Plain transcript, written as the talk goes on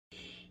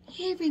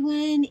Hey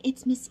everyone,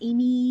 it's Miss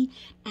Amy,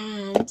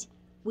 and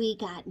we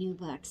got new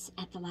books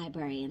at the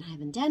library, and I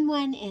haven't done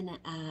one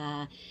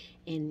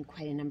in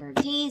quite a number of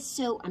days,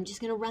 so I'm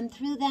just going to run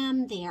through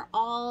them. They are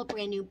all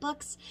brand new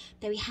books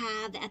that we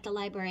have at the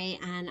library,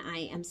 and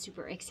I am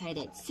super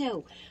excited.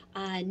 So,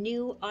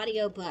 new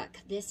audiobook.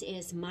 This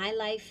is My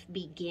Life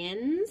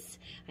Begins.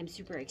 I'm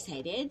super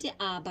excited,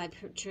 by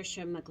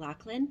Patricia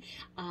McLaughlin.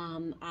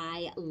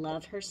 I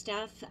love her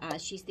stuff.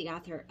 She's the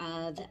author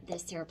of the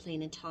Sarah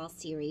Plain and Tall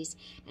series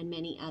and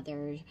many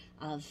other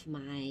of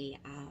my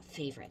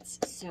favorites.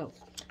 So,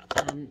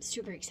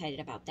 super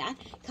excited about that.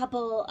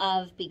 Couple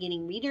of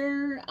beginning reader,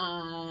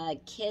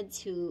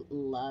 kids who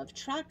love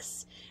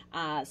trucks,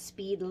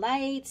 speed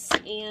lights,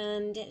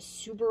 and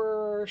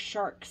super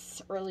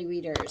sharks, early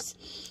readers.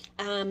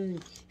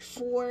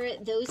 For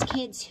those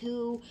kids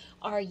who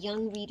are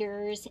young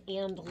readers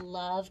and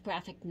love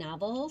graphic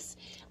novels,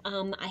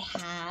 I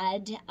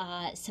had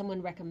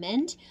someone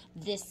recommend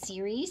this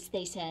series.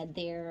 They said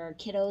their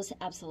kiddos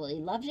absolutely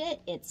loved it.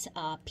 It's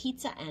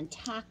Pizza and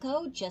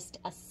Taco, just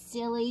a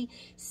silly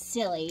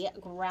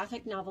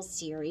graphic novel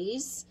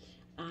series.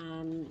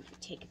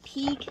 Take a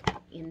peek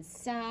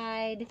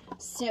inside.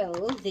 So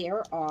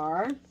there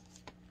are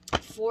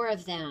 4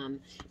 of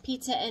them,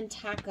 Pizza and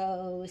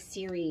Taco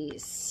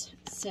series.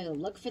 So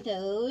look for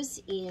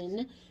those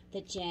in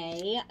the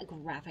J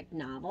graphic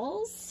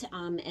novels,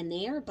 and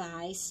they are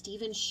by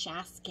Stephen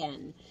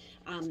Shaskin.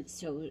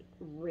 So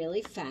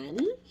really fun.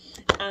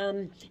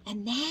 And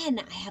then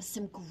I have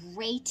some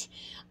great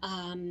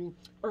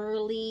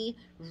early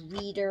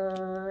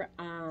reader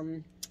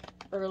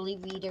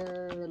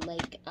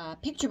like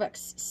picture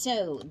books.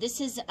 So this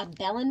is a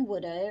Belen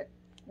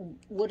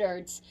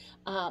Woodard's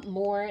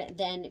More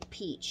Than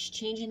Peach,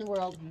 Changing the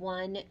World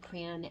One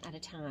Crayon at a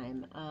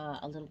Time.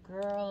 A little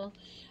girl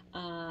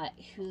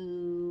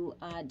who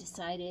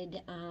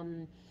decided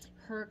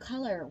her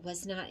color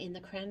was not in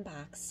the crayon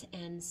box,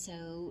 and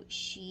so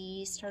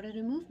she started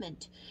a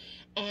movement,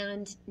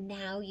 and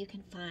now you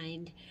can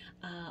find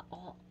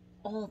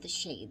all the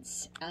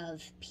shades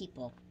of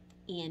people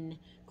in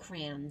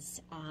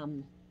crayons.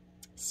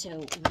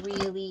 So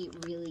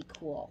really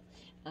cool.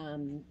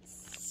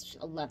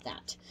 I love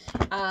that.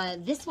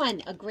 This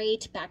one, a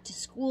great back to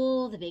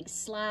school, The Big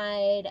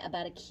Slide,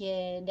 about a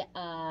kid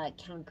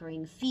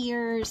conquering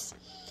fears.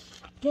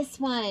 This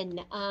one,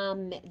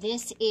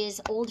 this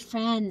is Old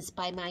Friends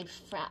by my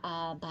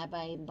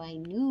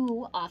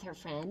new author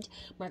friend,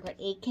 Margaret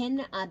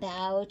Aiken,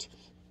 about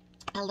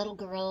a little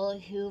girl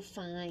who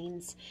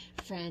finds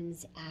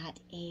friends at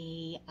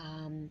a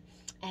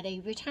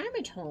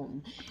retirement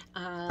home.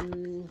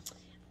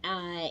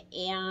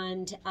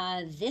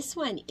 This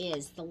one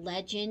is The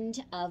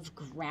Legend of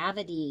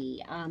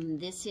Gravity.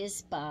 This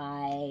is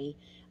by,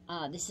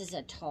 this is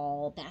a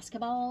tall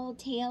basketball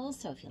tale,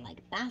 so if you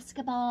like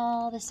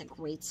basketball, this is a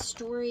great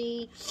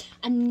story.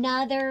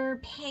 Another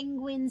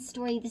penguin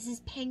story. This is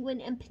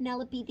Penguin and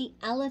Penelope the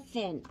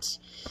Elephant.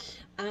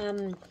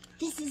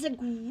 This is a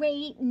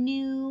great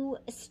new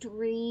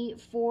story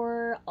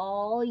for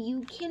all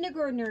you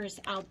kindergartners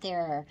out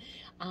there.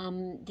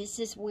 This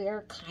is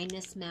where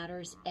kindness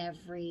matters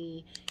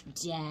every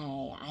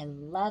day. I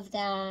love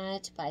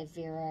that, by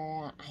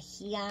Vera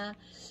Ahia.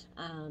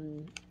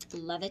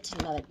 Love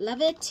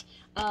it.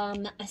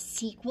 A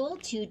sequel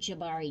to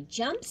Jabari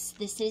Jumps.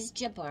 This is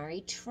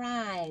Jabari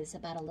Tries,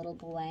 about a little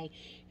boy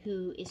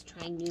who is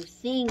trying new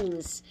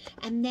things.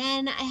 And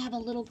then I have a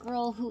little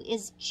girl who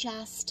is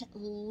just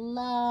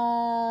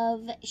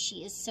love. She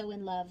is so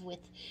in love with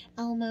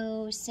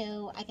Elmo,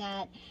 so I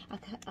got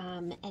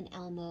an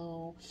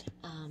Elmo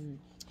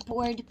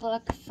board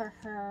book for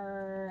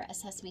her, a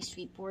Sesame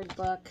Street board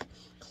book,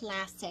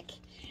 classic.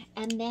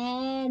 And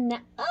then,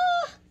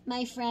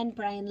 my friend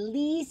Brian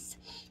Leese,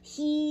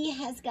 he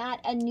has got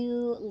a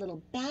new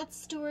Little Bat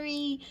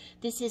story.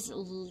 This is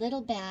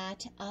Little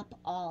Bat Up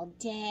All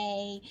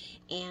Day,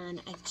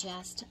 and I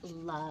just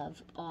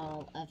love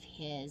all of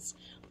his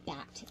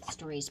bat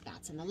stories.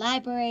 Bats in the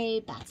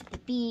library, bats at the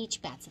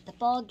beach, bats at the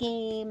ball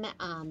game,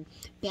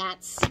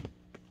 bats,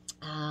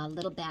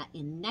 Little Bat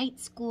in Night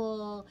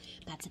School,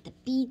 Bats at the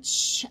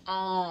Beach,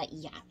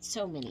 yeah,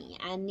 so many.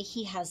 And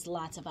he has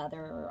lots of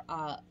other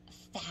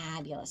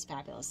fabulous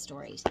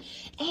stories.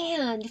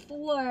 And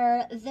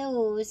for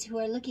those who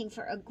are looking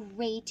for a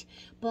great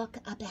book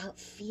about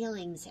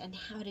feelings and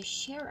how to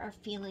share our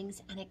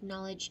feelings and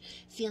acknowledge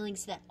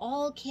feelings that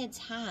all kids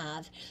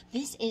have,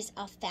 this is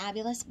a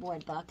fabulous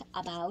board book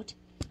about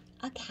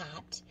a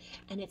cat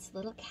and its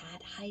little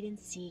cat hide and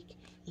seek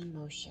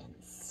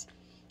emotions.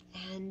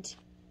 And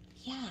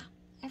yeah,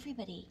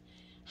 everybody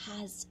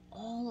has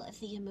all of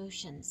the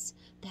emotions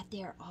that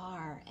there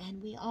are,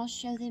 and we all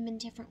show them in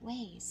different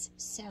ways.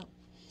 So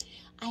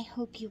I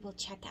hope you will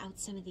check out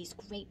some of these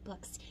great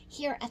books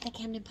here at the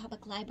Camden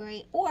Public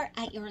Library, or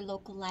at your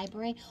local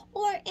library,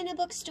 or in a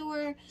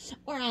bookstore,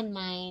 or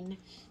online,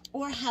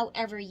 or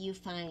however you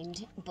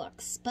find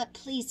books. But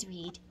please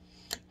read.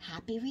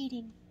 Happy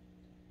reading.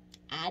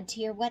 Add to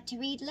your What to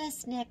Read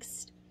list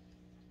next.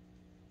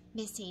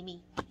 Miss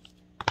Amy.